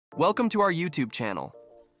Welcome to our YouTube channel.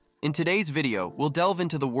 In today's video, we'll delve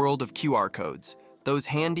into the world of QR codes, those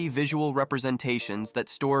handy visual representations that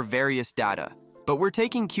store various data. But we're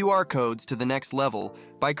taking QR codes to the next level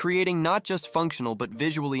by creating not just functional but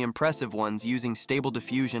visually impressive ones using Stable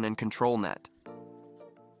Diffusion and ControlNet.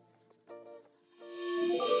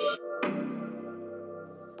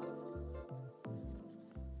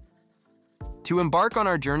 To embark on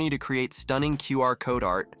our journey to create stunning QR code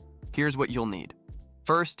art, here's what you'll need.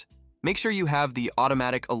 First, make sure you have the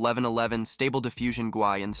automatic 1111 Stable Diffusion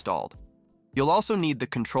GUI installed. You'll also need the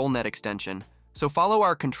ControlNet extension, so follow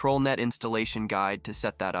our ControlNet installation guide to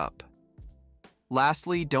set that up.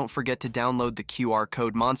 Lastly, don't forget to download the QR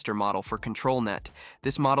code monster model for ControlNet.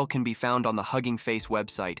 This model can be found on the Hugging Face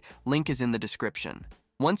website. Link is in the description.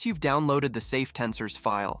 Once you've downloaded the Safe Tensors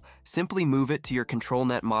file, simply move it to your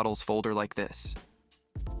ControlNet models folder like this.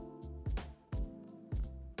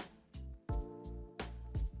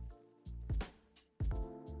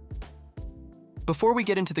 Before we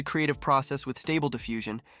get into the creative process with Stable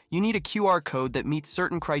Diffusion, you need a QR code that meets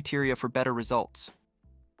certain criteria for better results.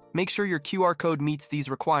 Make sure your QR code meets these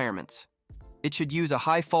requirements. It should use a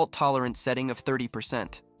high fault tolerance setting of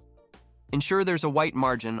 30%. Ensure there's a white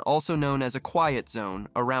margin, also known as a quiet zone,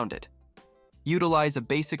 around it. Utilize a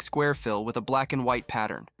basic square fill with a black and white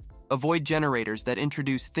pattern. Avoid generators that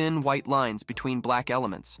introduce thin white lines between black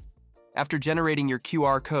elements. After generating your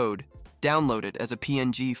QR code, download it as a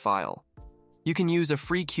PNG file. You can use a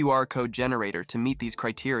free QR code generator to meet these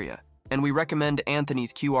criteria, and we recommend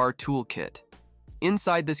Anthony's QR Toolkit.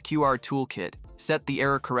 Inside this QR Toolkit, set the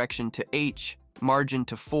error correction to H, margin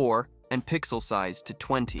to 4, and pixel size to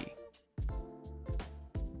 20.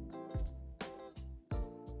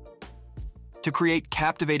 To create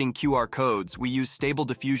captivating QR codes, we use Stable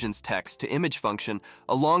Diffusion's Txt2img function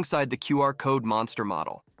alongside the QR code monster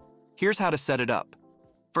model. Here's how to set it up.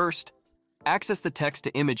 First, access the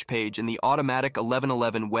Txt2img page in the automatic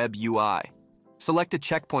 1111 web UI. Select a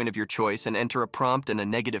checkpoint of your choice and enter a prompt and a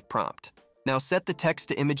negative prompt. Now set the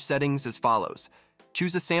Txt2img settings as follows.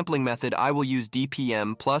 Choose a sampling method. I will use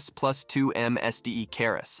DPM ++2M SDE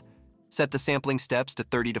Keras. Set the sampling steps to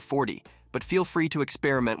 30 to 40, but feel free to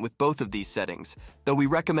experiment with both of these settings, though we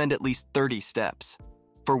recommend at least 30 steps.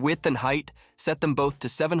 For width and height, set them both to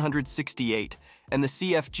 768, and the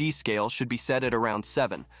CFG scale should be set at around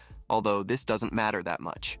 7, although this doesn't matter that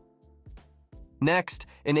much. Next,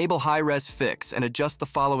 enable high-res fix and adjust the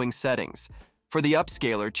following settings. For the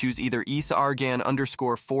upscaler, choose either ISA Argan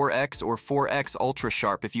 _4x or 4x Ultra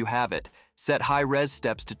Sharp if you have it. Set high-res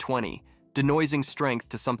steps to 20. Denoising strength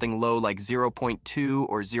to something low like 0.2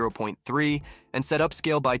 or 0.3, and set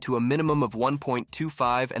upscale by to a minimum of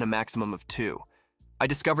 1.25 and a maximum of 2. I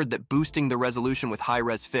discovered that boosting the resolution with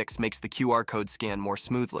high-res fix makes the QR code scan more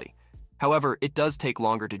smoothly. However, it does take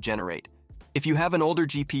longer to generate. If you have an older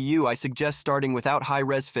GPU, I suggest starting without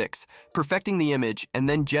high-res fix, perfecting the image, and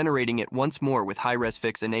then generating it once more with high-res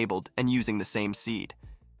fix enabled and using the same seed.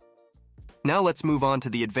 Now let's move on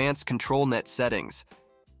to the advanced ControlNet settings.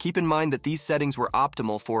 Keep in mind that these settings were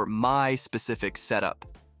optimal for my specific setup,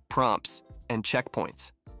 prompts, and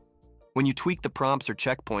checkpoints. When you tweak the prompts or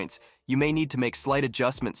checkpoints, you may need to make slight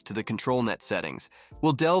adjustments to the ControlNet settings.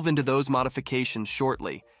 We'll delve into those modifications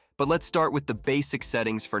shortly, but let's start with the basic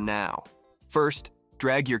settings for now. First,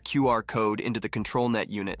 drag your QR code into the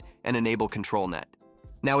ControlNet unit and enable ControlNet.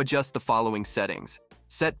 Now adjust the following settings.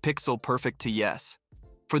 Set pixel perfect to yes.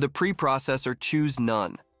 For the preprocessor, choose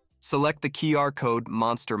none. Select the QR code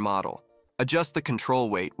monster model. Adjust the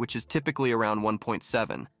control weight, which is typically around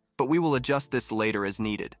 1.7, but we will adjust this later as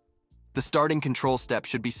needed. The starting control step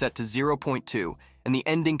should be set to 0.2 and the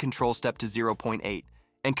ending control step to 0.8,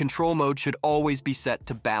 and control mode should always be set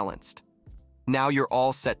to balanced. Now you're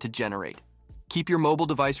all set to generate. Keep your mobile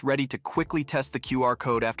device ready to quickly test the QR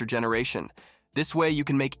code after generation. This way you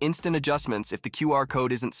can make instant adjustments if the QR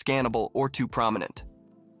code isn't scannable or too prominent.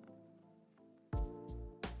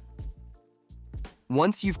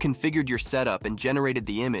 Once you've configured your setup and generated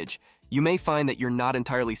the image, you may find that you're not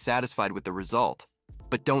entirely satisfied with the result.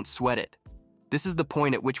 But don't sweat it. This is the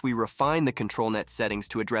point at which we refine the ControlNet settings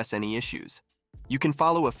to address any issues. You can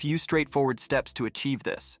follow a few straightforward steps to achieve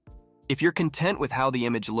this. If you're content with how the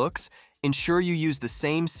image looks, ensure you use the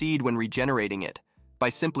same seed when regenerating it by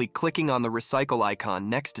simply clicking on the recycle icon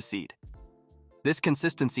next to seed. This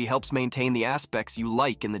consistency helps maintain the aspects you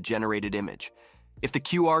like in the generated image. If the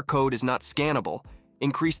QR code is not scannable,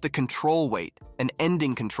 increase the control weight and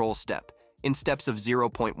ending control step in steps of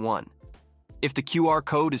 0.1. If the QR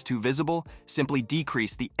code is too visible, simply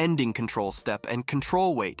decrease the ending control step and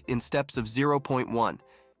control weight in steps of 0.1.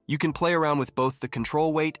 You can play around with both the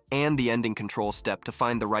control weight and the ending control step to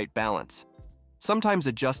find the right balance. Sometimes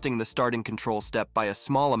adjusting the starting control step by a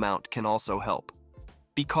small amount can also help.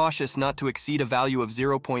 Be cautious not to exceed a value of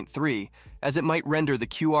 0.3, as it might render the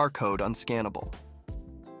QR code unscannable.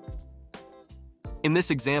 In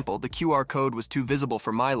this example, the QR code was too visible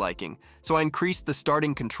for my liking, so I increased the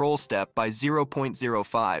starting control step by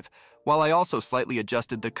 0.05, while I also slightly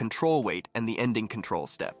adjusted the control weight and the ending control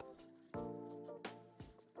step.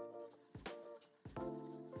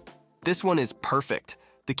 This one is perfect.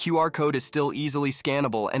 The QR code is still easily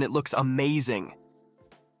scannable and it looks amazing.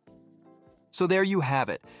 So there you have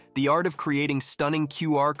it, the art of creating stunning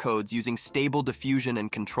QR codes using Stable Diffusion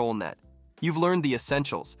and ControlNet. You've learned the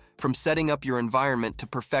essentials, from setting up your environment to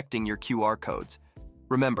perfecting your QR codes.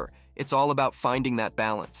 Remember, it's all about finding that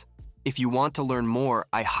balance. If you want to learn more,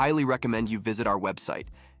 I highly recommend you visit our website,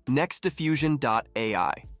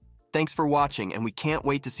 nextdiffusion.ai. Thanks for watching, and we can't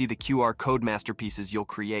wait to see the QR code masterpieces you'll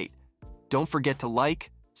create. Don't forget to like,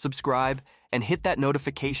 subscribe, and hit that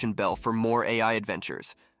notification bell for more AI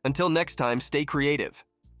adventures. Until next time, stay creative.